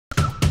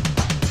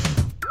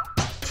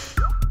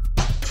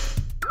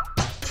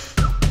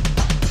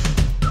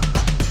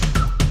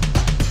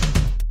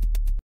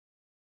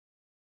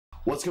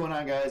What's going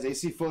on, guys?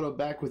 AC Photo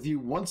back with you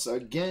once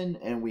again,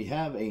 and we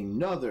have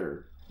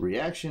another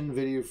reaction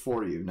video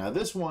for you. Now,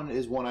 this one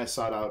is one I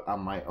sought out on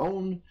my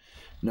own.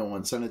 No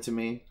one sent it to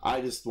me. I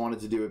just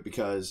wanted to do it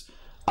because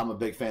I'm a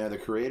big fan of the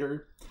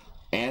creator,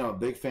 and I'm a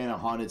big fan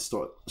of haunted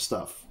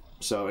stuff.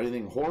 So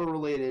anything horror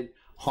related,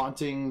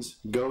 hauntings,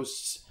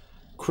 ghosts,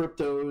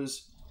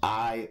 cryptos,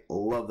 I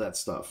love that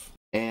stuff.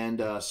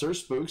 And Sir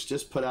Spooks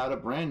just put out a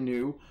brand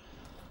new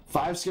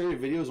 5 scary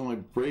videos only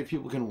brave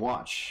people can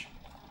watch.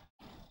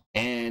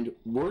 And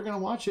we're going to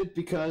watch it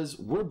because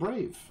we're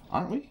brave,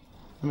 aren't we?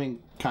 I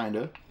mean, kind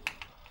of.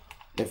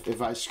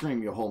 If I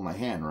scream, you'll hold my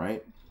hand,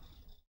 right?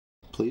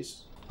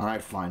 Please?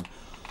 Alright, fine.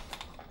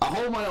 I'll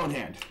hold my own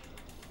hand.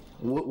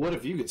 What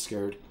if you get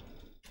scared?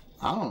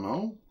 I don't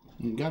know.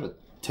 You got a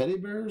teddy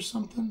bear or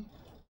something?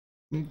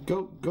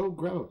 Go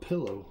grab a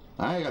pillow.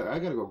 I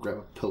gotta go grab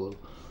a pillow. Is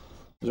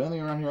there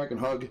anything around here I can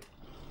hug?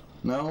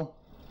 No?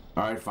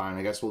 Alright, fine.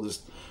 I guess we'll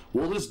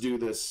just do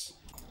this.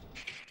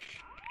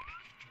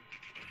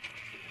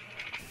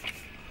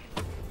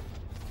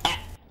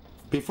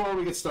 Before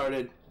we get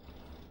started,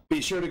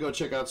 be sure to go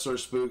check out Sir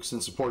Spooks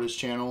and support his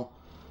channel.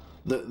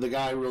 The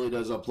guy really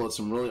does upload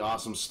some really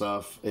awesome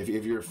stuff. If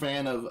you're a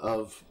fan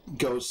of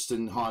ghosts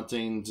and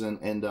hauntings and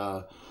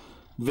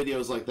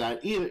videos like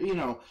that, either, you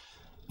know,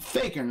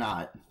 fake or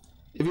not,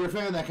 if you're a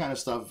fan of that kind of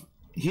stuff,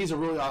 he's a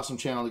really awesome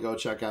channel to go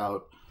check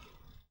out.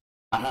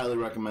 I highly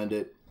recommend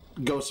it.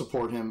 Go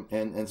support him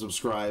and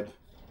subscribe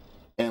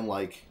and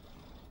like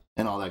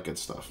and all that good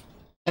stuff.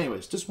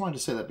 Anyways, just wanted to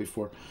say that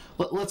before.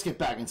 Let's get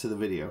back into the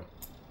video.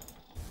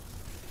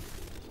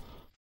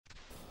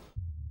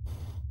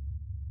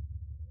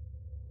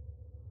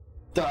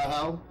 The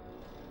hell?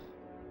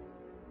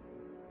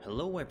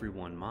 Hello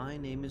everyone, my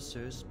name is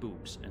Sir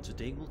Spooks, and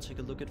today we'll take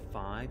a look at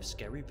 5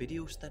 scary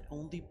videos that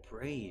only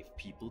brave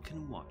people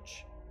can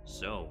watch.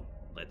 So,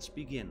 let's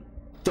begin.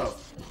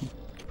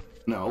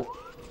 No.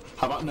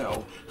 How about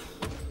no?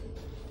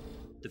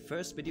 The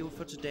first video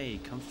for today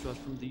comes to us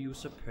from the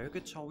user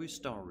Purgatory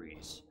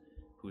Stories,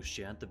 who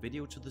shared the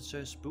video to the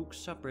Sir Spooks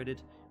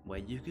subreddit, where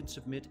you can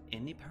submit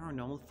any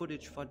paranormal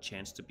footage for a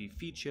chance to be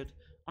featured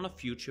on a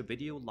future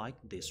video like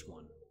this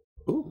one.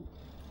 Ooh.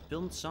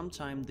 Filmed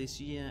sometime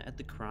this year at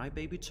the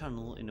Crybaby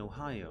Tunnel in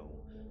Ohio,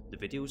 the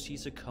video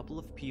sees a couple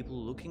of people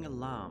looking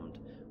alarmed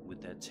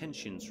with their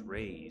tensions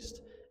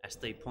raised as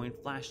they point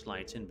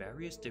flashlights in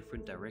various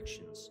different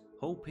directions,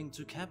 hoping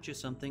to capture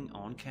something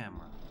on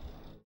camera.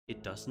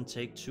 It doesn't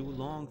take too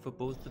long for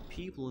both the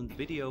people in the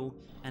video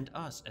and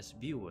us as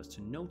viewers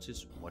to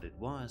notice what it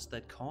was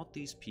that caught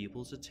these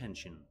people's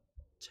attention.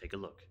 Take a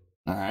look.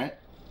 Alright.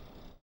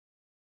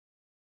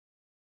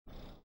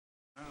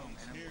 Oh,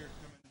 man. Here,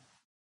 coming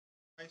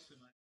nice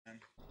and man.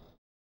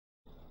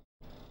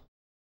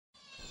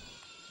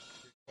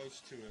 Get close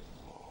to it.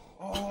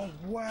 Oh,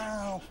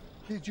 wow.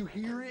 Did you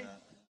hear it?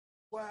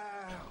 Wow.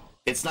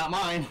 It's not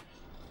mine.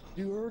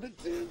 You heard it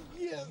too?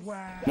 Yes.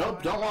 Wow.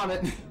 Nope, don't want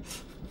it.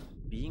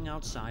 Being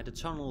outside a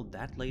tunnel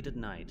that late at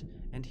night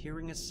and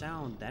hearing a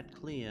sound that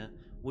clear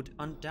would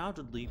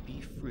undoubtedly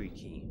be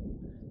freaky.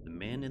 The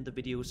men in the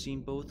video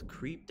seem both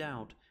creeped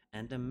out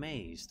and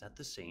amazed at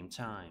the same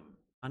time.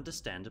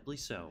 Understandably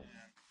so.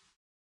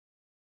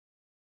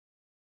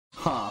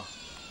 Huh.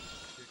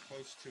 Get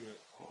close to it.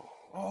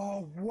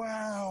 Oh,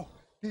 wow.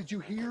 Did you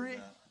hear it?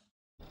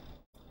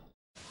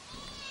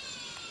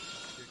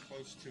 Get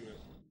close to it.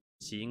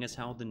 Seeing as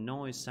how the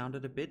noise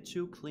sounded a bit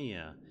too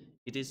clear,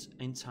 it is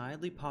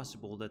entirely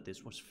possible that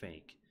this was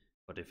fake.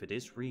 But if it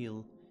is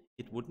real,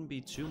 it wouldn't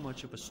be too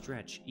much of a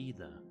stretch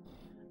either.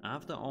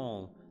 After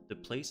all, the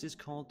place is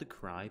called the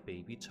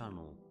Crybaby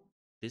Tunnel.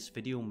 This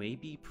video may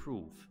be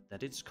proof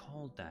that it's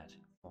called that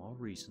for a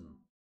reason.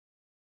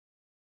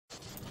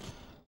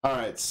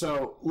 Alright,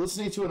 so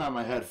listening to it on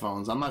my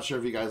headphones, I'm not sure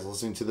if you guys are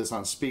listening to this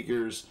on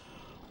speakers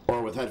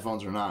or with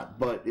headphones or not,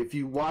 but if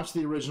you watch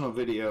the original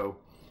video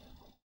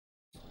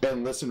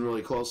and listen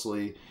really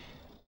closely,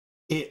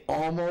 it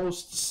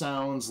almost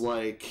sounds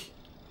like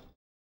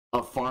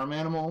a farm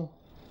animal.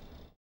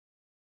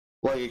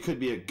 Like it could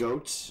be a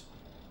goat,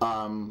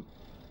 or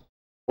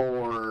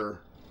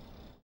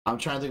I'm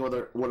trying to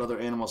think what other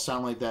animals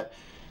sound like that.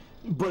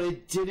 But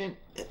it didn't.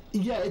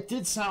 Yeah, it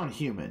did sound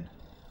human,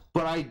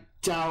 but I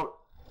doubt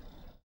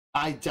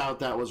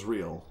that was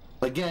real.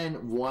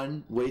 Again,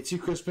 one, way too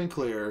crisp and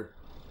clear,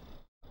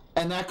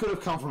 and that could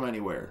have come from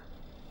anywhere.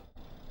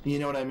 You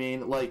know what I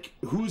mean? Like,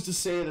 who's to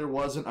say there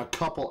wasn't a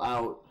couple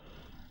out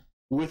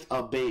with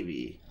a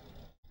baby?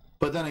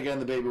 But then again,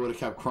 the baby would have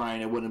kept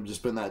crying. It wouldn't have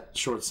just been that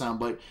short sound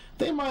bite.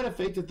 They might have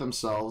faked it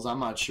themselves. I'm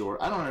not sure.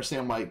 I don't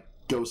understand why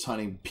ghost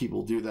hunting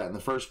people do that in the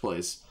first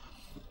place.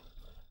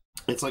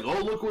 It's like,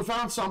 oh, look, we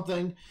found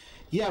something.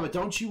 Yeah, but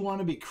don't you want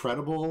to be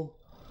credible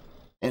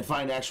and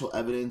find actual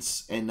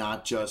evidence and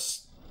not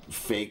just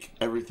fake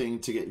everything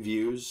to get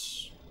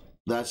views?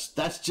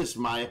 That's just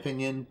my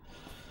opinion.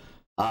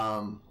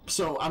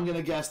 So I'm going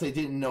to guess they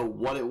didn't know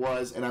what it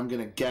was, and I'm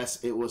going to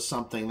guess it was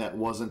something that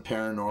wasn't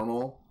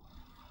paranormal.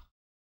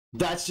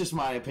 That's just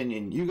my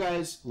opinion. You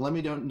guys, let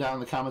me know down in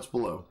the comments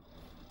below.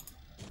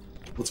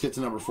 let's get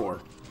to number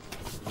 4.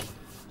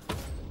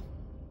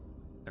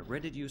 A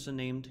Reddit user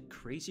named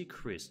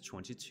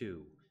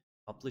CrazyChris22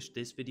 published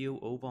this video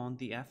over on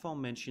the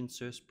aforementioned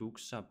Sir Spook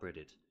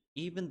subreddit.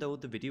 Even though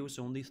the video is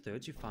only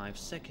 35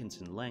 seconds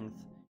in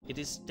length, it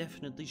is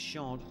definitely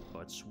short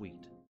but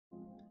sweet.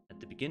 At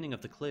the beginning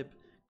of the clip,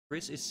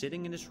 Chris is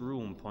sitting in his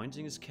room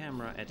pointing his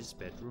camera at his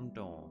bedroom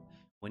door,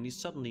 when he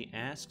suddenly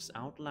asks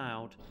out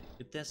loud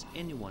if there's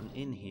anyone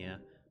in here.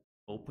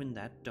 Open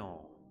that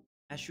door.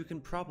 As you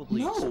can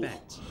probably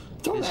expect,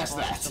 Don't this ask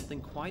causes that. something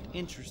quite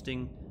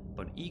interesting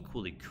but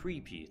equally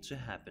creepy to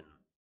happen.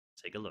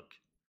 Take a look.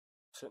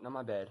 Sitting on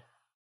my bed.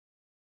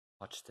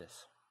 Watch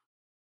this.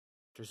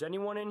 If there's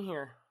anyone in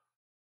here,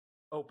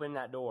 open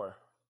that door.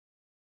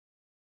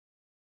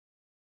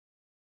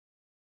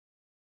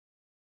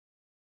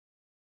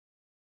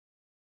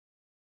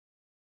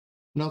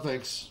 No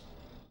thanks.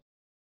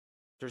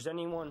 If there's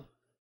anyone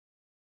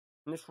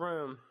in this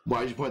room,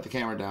 Why'd you point the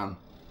camera down?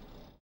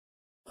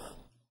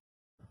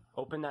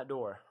 open that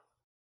door.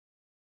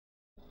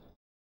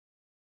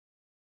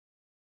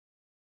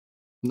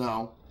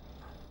 No.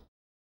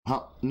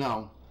 Huh?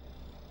 No.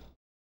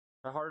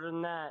 Try harder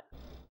than that.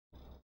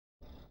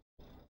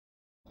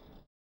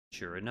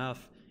 Sure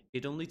enough,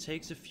 it only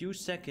takes a few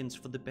seconds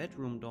for the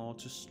bedroom door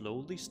to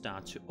slowly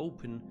start to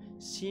open,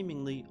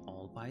 seemingly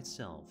all by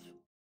itself.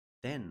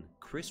 Then,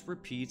 Chris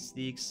repeats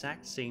the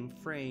exact same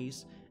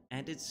phrase,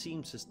 and it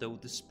seems as though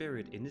the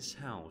spirit in his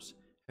house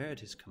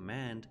heard his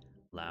command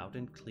loud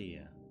and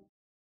clear.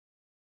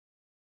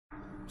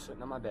 I'm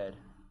sitting on my bed.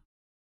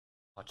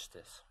 Watch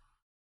this.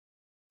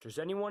 If there's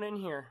anyone in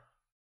here,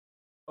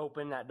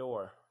 open that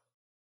door.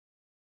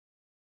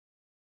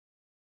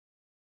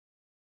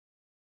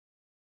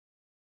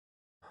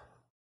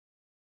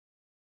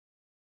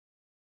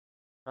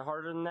 Try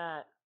harder than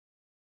that.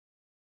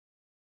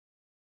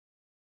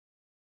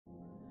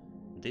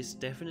 This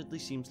definitely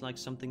seems like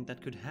something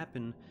that could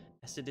happen,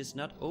 as it is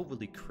not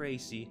overly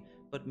crazy,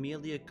 but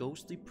merely a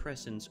ghostly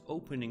presence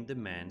opening the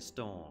man's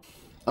door.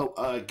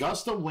 Oh,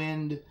 gust of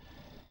wind.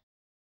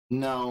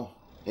 No.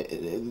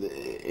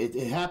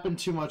 It happened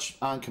too much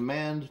on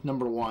command,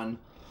 number 1.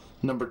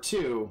 Number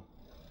 2,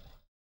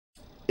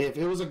 if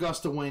it was a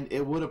gust of wind,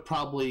 it would have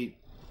probably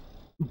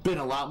been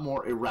a lot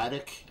more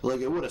erratic. Like,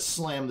 it would have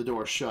slammed the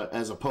door shut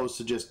as opposed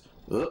to just,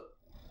 where's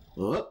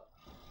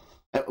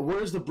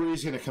the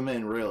breeze going to come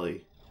in,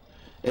 really?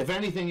 If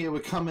anything, it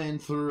would come in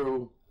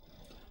through,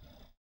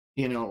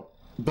 you know,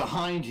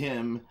 behind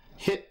him,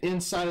 hit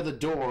inside of the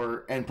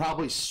door, and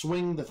probably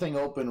swing the thing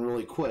open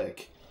really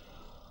quick.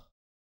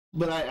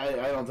 But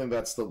I don't think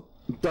that's the...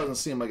 Doesn't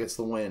seem like it's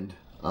the wind.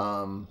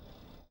 I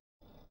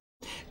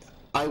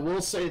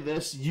will say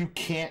this, you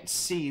can't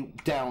see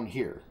down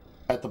here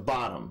at the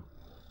bottom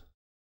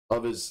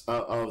of his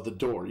of the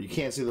door. You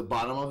can't see the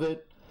bottom of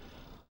it.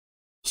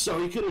 So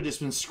he could have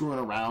just been screwing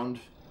around.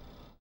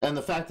 And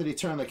the fact that he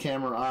turned the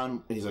camera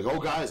on, he's like, oh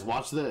guys,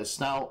 watch this.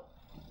 Now,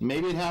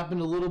 maybe it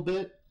happened a little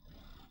bit,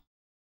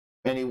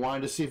 and he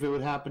wanted to see if it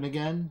would happen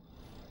again.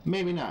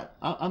 Maybe not.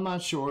 I'm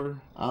not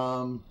sure.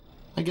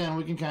 Again,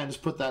 we can kind of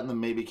just put that in the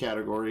maybe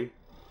category.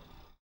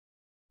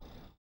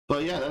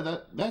 But yeah,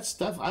 that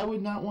stuff, I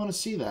would not want to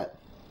see that.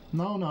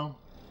 No.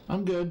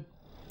 I'm good.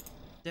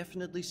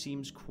 Definitely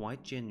seems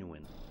quite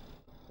genuine.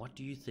 What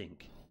do you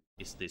think?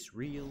 Is this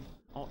real,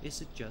 or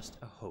is it just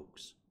a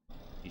hoax?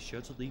 Be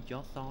sure to leave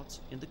your thoughts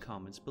in the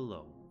comments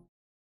below.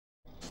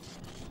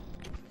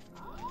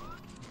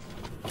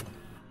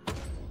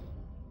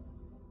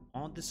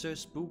 On the Sir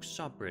Spook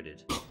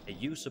subreddit, a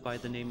user by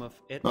the name of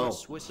Edward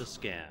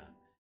Swisserscare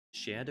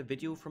shared a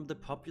video from the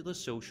popular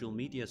social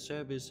media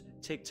service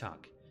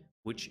TikTok,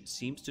 which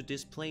seems to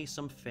display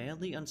some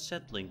fairly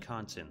unsettling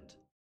content.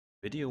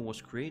 The video was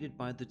created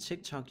by the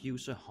TikTok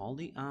user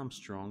Holly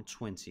Armstrong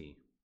 20.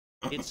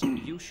 It's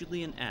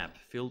usually an app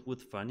filled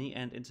with funny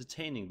and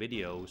entertaining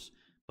videos,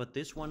 but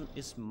this one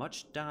is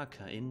much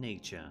darker in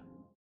nature.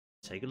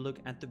 Take a look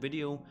at the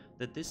video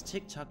that this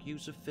TikTok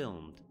user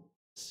filmed.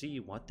 See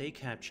what they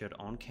captured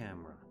on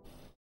camera.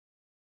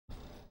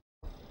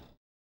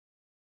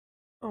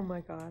 Oh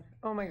my god.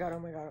 Oh my god, oh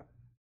my god.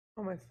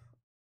 Oh my...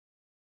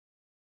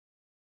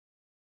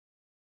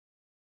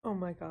 Oh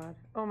my god.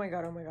 Oh my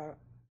god, oh my god.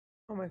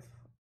 Oh my...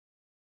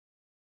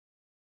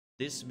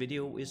 This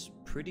video is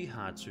pretty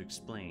hard to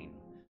explain.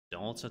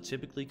 Dolls are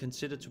typically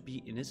considered to be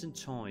innocent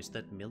toys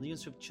that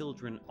millions of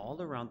children all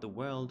around the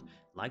world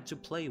like to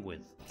play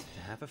with,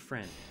 to have a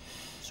friend.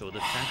 So the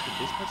fact that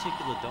this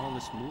particular doll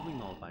is moving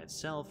all by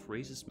itself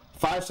raises...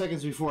 5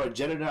 seconds before I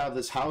jetted out of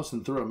this house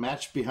and threw a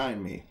match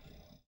behind me.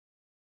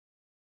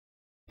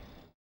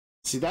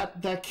 See,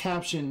 that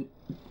caption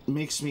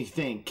makes me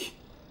think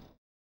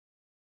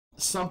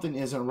something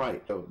isn't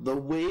right. The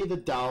way the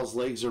doll's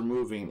legs are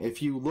moving,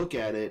 if you look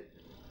at it,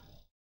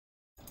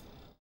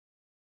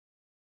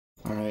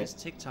 all right, this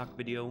TikTok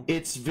video,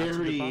 it's got to the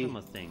very, bottom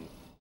of things.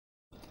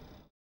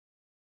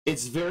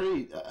 it's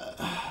very,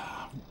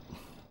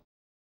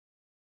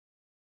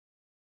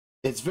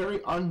 it's very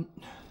I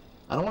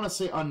don't want to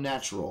say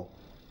unnatural,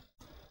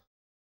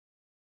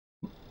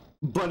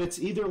 but it's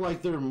either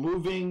like they're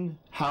moving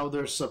how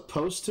they're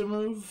supposed to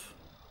move,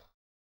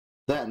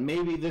 that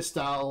maybe this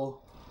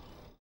doll,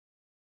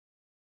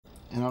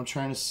 and I'm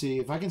trying to see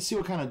if I can see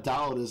what kind of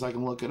doll it is. I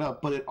can look it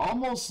up, but it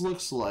almost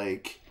looks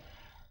like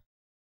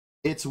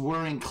it's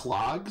wearing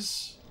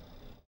clogs.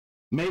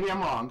 Maybe I'm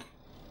wrong.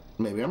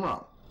 Maybe I'm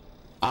wrong.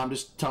 I'm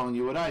just telling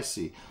you what I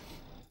see.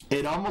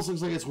 It almost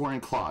looks like it's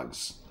wearing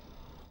clogs.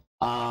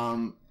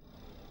 And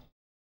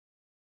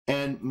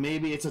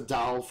maybe it's a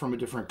doll from a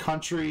different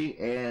country,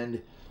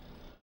 and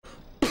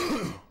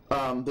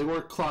they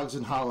wear clogs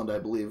in Holland, I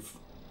believe.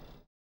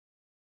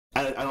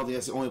 I don't think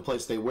that's the only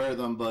place they wear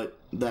them, but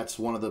that's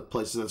one of the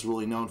places that's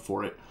really known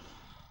for it.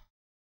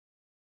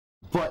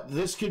 But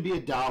this could be a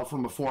doll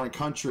from a foreign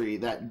country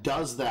that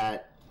does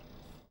that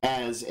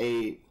as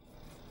a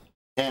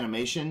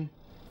animation,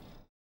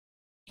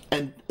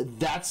 and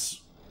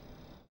that's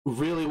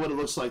really what it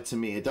looks like to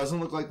me. It doesn't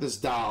look like this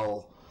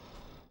doll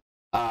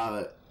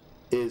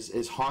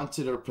is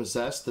haunted or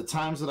possessed. The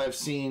times that I've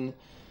seen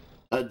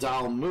a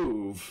doll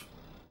move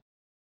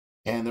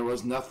and there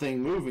was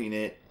nothing moving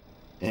it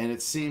and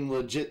it seemed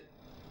legit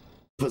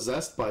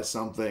possessed by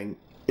something,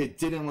 it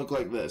didn't look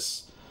like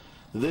this.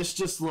 This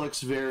just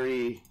looks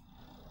very...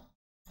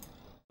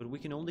 But we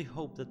can only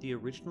hope that the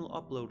original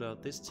uploader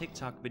of this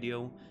TikTok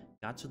video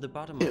got to the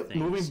bottom of things.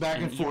 Moving back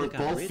and either forth, got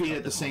both rid feet of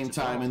at the same haunted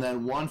time, doll and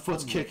then one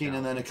foot's or moved kicking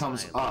and then it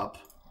comes entirely. up.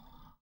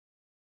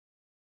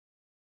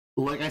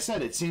 Like I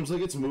said, it seems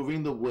like it's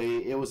moving the way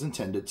it was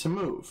intended to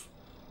move.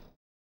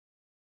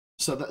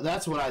 So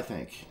that's what I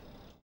think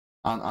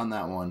on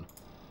that one.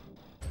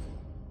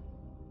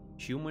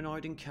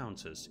 Humanoid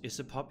Encounters is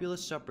a popular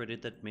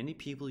subreddit that many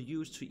people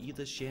use to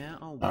either share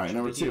or watch Alright,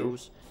 number two.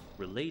 videos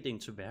relating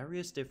to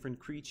various different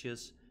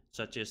creatures,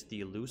 such as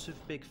the elusive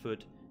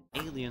Bigfoot,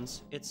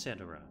 aliens,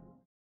 etc.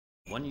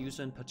 One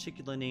user in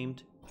particular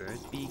named Bird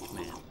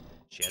Beakman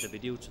shared a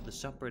video to the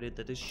subreddit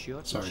that is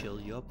sure to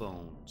chill your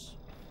bones.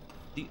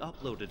 The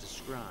uploader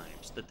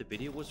describes that the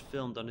video was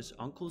filmed on his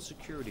uncle's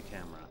security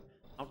camera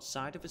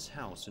outside of his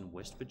house in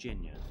West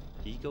Virginia.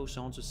 He goes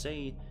on to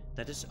say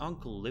that his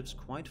uncle lives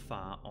quite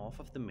far off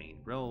of the main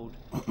road,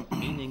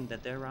 meaning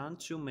that there aren't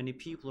too many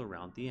people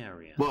around the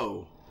area.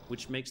 Whoa.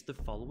 Which makes the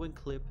following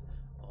clip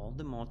all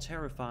the more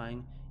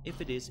terrifying if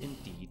it is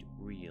indeed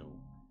real.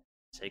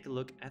 Take a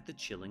look at the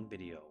chilling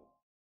video.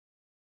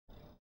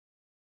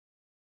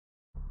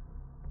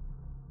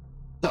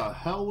 The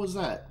hell was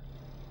that?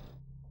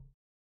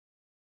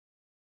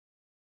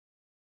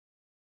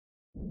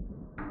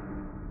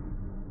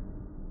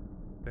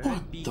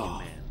 Bird Beacon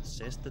Man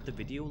says that the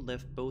video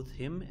left both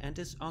him and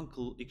his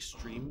uncle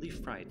extremely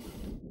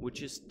frightened,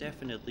 which is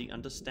definitely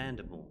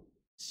understandable.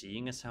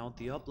 Seeing as how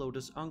the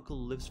uploader's uncle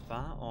lives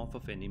far off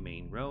of any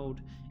main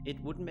road, it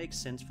wouldn't make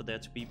sense for there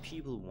to be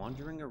people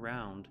wandering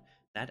around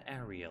that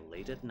area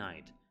late at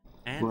night,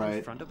 and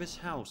in front of his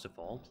house of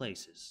all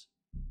places.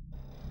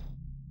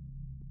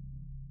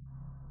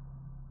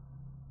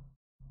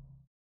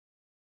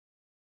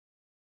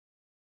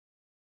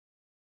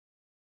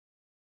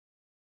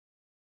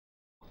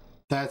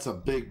 That's a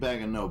big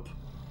bag of nope.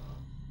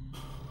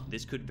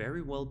 This could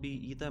very well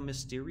be either a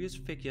mysterious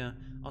figure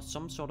or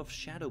some sort of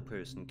shadow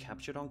person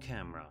captured on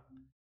camera.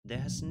 There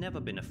has never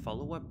been a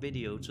follow-up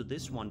video to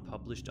this one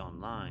published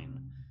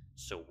online,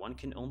 so one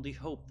can only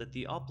hope that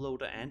the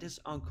uploader and his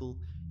uncle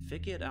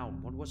figured out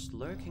what was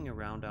lurking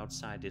around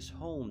outside his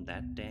home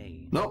that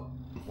day. Nope.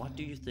 What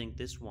do you think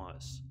this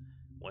was?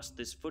 Was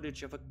this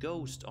footage of a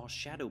ghost or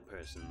shadow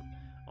person,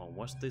 or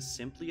was this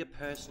simply a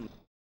person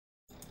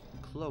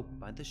cloaked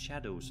by the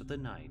shadows of the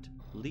night?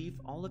 Leave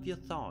all of your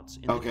thoughts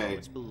in the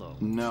comments below.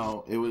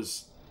 No, it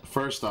was,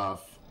 first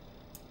off,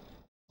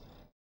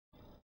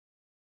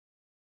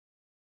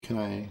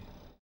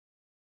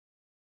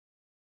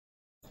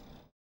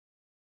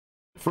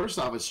 first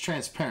off, it's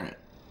transparent.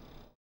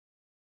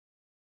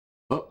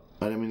 Oh,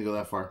 I didn't mean to go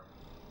that far.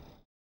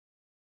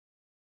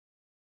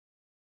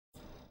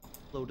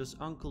 Uploader's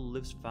uncle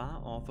lives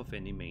far off of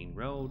any main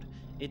road.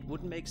 It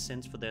wouldn't make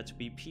sense for there to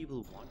be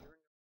people wandering.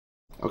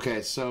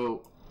 Okay,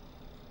 so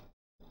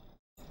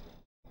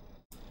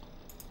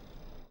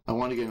I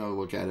want to get another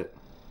look at it.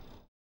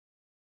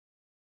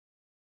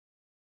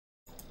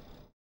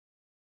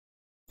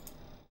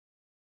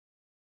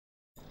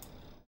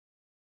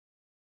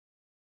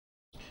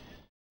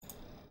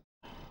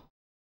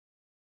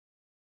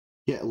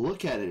 Yeah,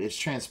 look at it. It's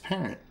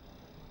transparent.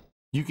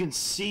 You can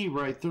see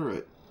right through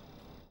it.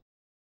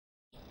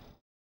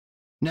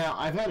 Now,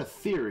 I've had a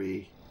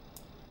theory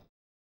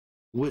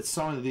with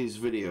some of these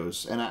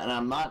videos, and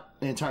I'm not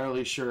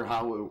entirely sure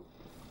how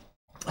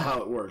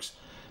it works,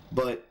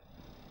 but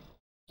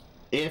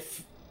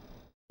if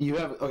you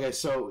have, okay,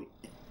 so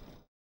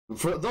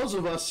for those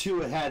of us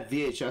who had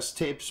VHS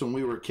tapes when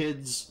we were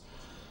kids,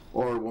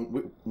 or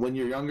when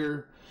you're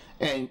younger,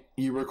 and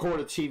you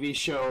record a TV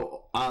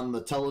show on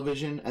the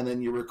television, and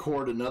then you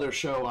record another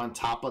show on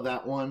top of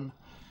that one,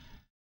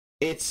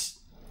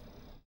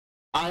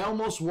 I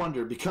almost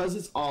wonder, because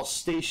it's all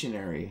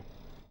stationary,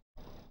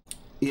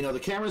 you know,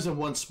 the camera's in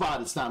one spot,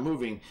 it's not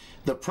moving,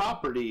 the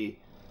property,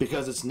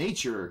 because it's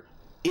nature,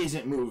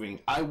 isn't moving.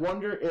 I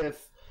wonder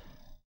if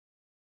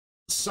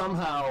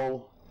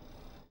somehow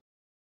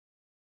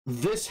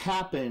this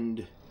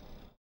happened,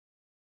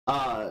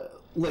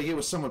 like it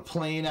was someone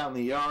playing out in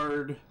the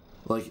yard,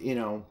 like, you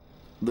know,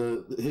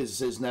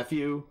 his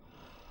nephew,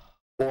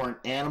 or an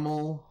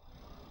animal,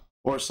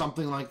 or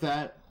something like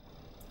that,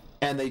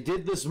 and they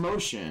did this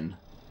motion,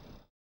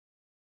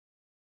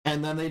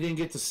 and then they didn't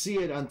get to see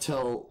it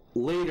until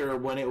later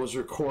when it was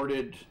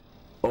recorded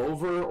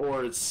over,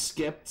 or it's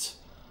skipped,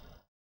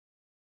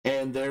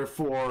 and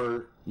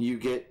therefore you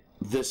get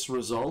this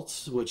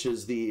result, which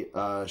is the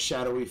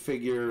shadowy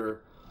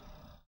figure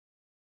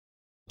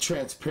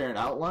transparent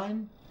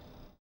outline.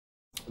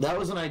 That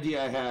was an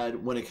idea I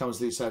had when it comes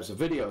to these types of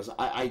videos.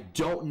 I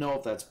don't know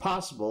if that's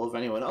possible. If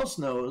anyone else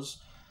knows,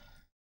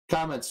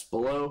 comments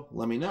below,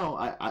 let me know.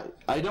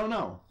 I don't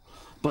know.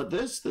 But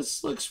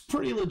this looks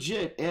pretty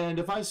legit, and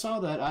if I saw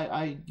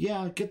that,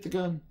 yeah, get the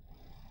gun.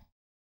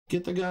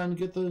 Get the gun,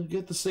 get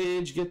the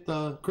sage, get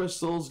the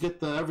crystals, get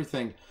the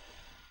everything.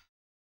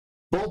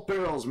 Bolt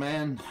barrels,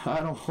 man.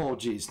 Oh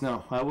geez,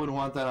 no, I wouldn't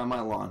want that on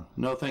my lawn.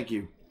 No, thank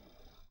you.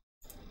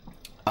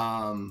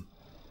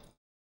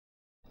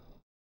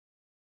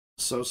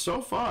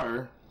 So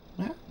far,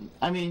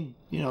 I mean,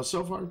 you know,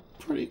 so far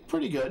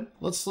pretty good.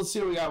 Let's see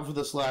what we got for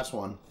this last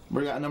one.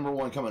 We got number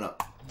 1 coming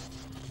up.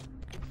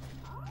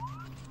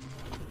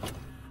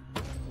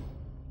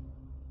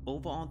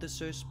 Over on the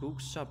Sir Spook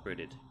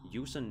subreddit,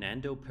 user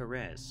Nando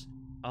Perez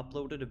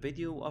uploaded a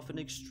video of an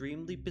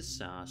extremely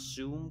bizarre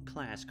Zoom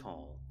class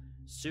call.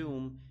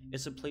 Zoom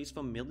is a place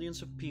for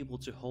millions of people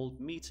to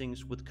hold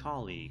meetings with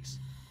colleagues.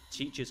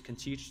 Teachers can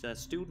teach their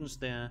students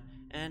there,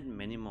 and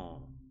many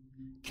more.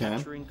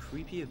 Capturing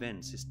creepy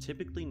events is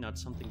typically not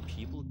something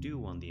people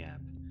do on the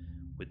app,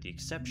 with the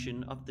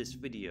exception of this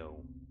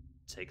video.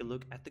 Take a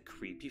look at the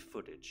creepy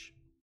footage.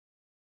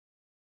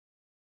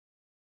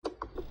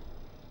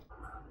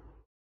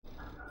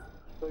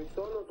 Estoy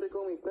solo, estoy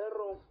con mi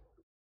perro,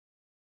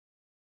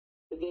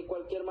 de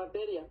cualquier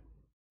materia.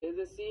 Es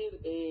decir,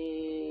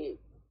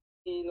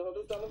 si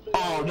nosotros estamos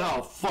Oh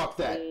no, fuck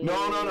that. No.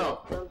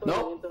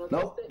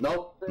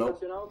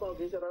 relacionado con lo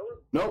que dice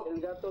Raúl. El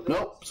gato de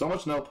Nope. So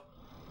much nope.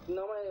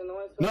 No.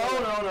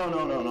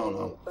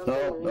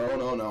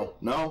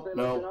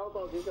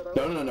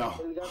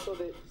 El gato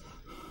de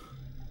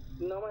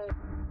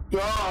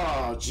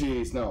Oh,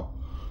 jeez, no.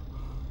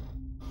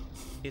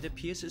 It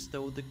appears as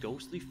though the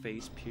ghostly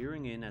face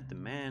peering in at the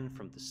man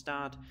from the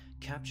start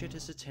captured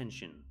his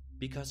attention,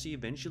 because he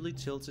eventually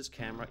tilts his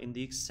camera in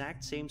the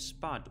exact same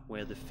spot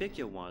where the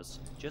figure was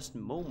just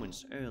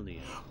moments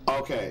earlier.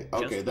 Okay,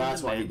 Just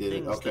that's why he when the did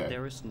man it. thinks Okay. that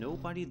there is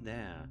nobody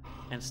there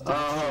and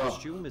starts to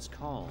resume his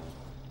call,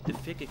 the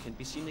figure can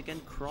be seen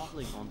again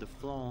crawling on the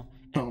floor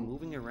and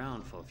moving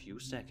around for a few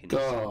seconds,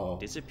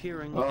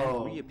 disappearing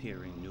and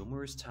reappearing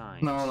numerous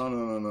times. No.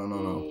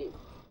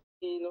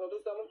 Y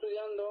nosotros estamos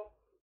estudiando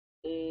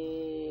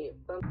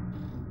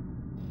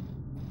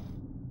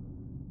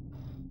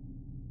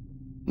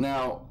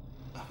Now,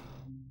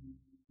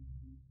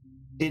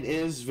 it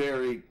is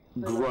very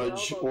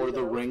Grudge or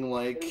The Ring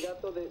like.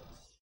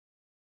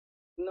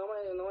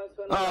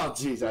 Oh,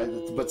 jeez,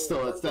 but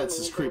still, that's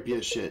as creepy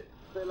as shit.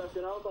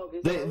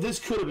 This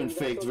could have been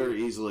faked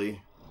very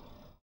easily.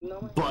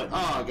 But,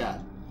 oh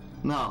god.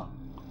 No.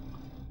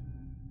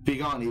 Be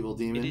gone, evil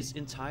demon. It is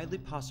entirely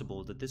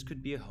possible that this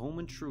could be a home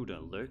intruder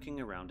lurking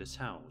around his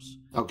house.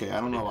 Okay, I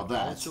don't know about It could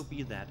that. also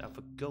be that of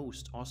a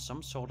ghost or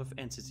some sort of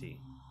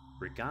entity.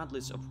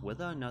 Regardless of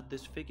whether or not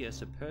this figure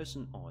is a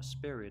person or a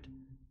spirit,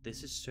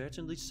 this is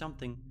certainly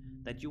something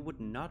that you would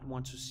not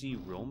want to see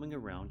roaming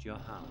around your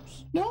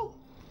house. No.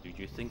 Do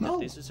you think No.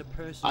 that this is a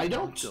person I or a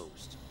don't.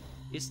 ghost?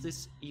 Is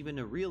this even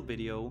a real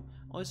video,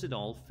 or is it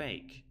all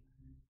fake?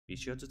 Be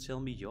sure to tell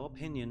me your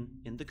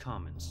opinion in the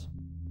comments.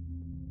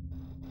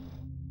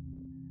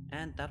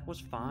 And that was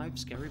 5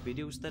 scary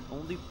videos that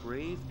only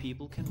brave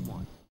people can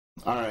watch.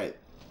 Alright,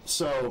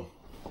 so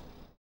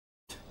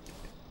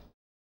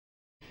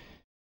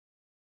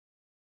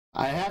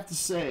I have to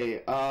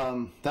say,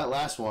 that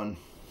last one,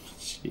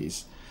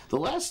 jeez. The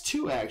last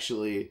 2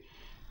 actually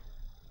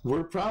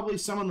were probably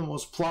some of the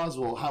most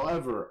plausible.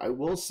 However, I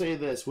will say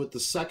this with the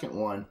second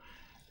one,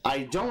 I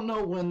don't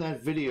know when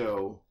that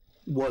video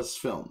was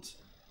filmed.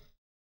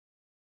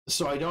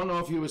 So I don't know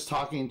if he was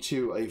talking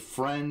to a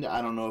friend.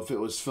 I don't know if it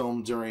was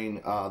filmed during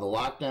the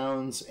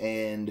lockdowns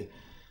and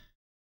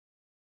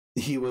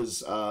he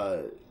was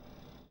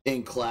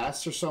in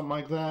class or something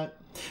like that.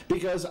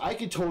 Because I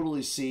could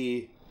totally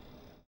see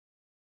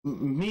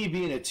me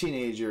being a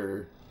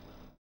teenager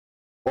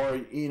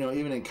or, you know,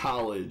 even in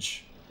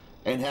college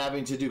and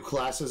having to do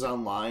classes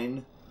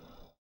online.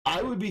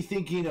 I would be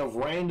thinking of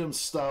random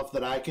stuff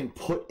that I can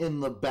put in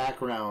the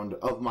background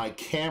of my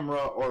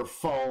camera or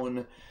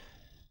phone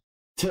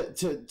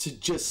to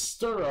just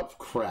stir up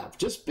crap,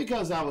 just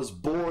because I was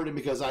bored and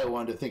because I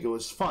wanted to think it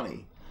was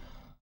funny,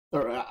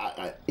 or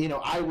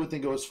I would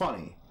think it was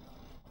funny.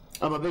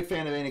 I'm a big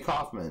fan of Andy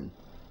Kaufman,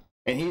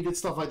 and he did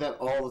stuff like that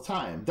all the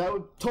time. That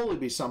would totally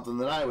be something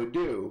that I would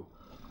do,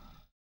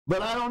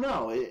 but I don't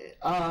know.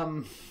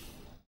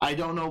 I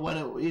don't know when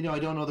it, I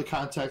don't know the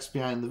context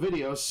behind the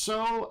video,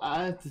 so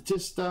I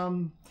just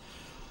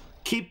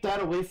keep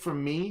that away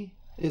from me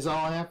is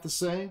all I have to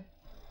say.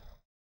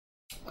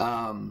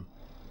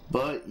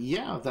 But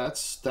yeah,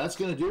 that's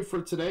gonna do it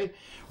for today.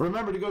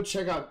 Remember to go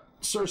check out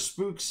Sir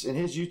Spooks and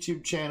his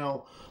YouTube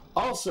channel.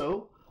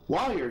 Also,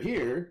 while you're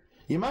here,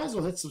 you might as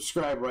well hit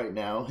subscribe right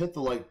now, hit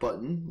the like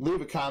button,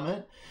 leave a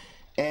comment,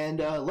 and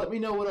let me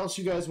know what else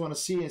you guys want to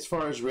see as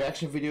far as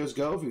reaction videos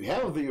go. If you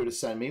have a video to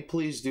send me,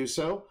 please do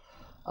so.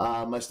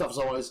 My stuff is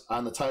always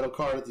on the title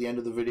card at the end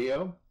of the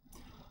video.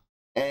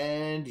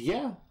 And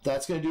yeah,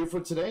 that's going to do it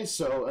for today.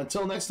 So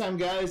until next time,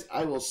 guys,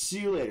 I will see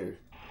you later.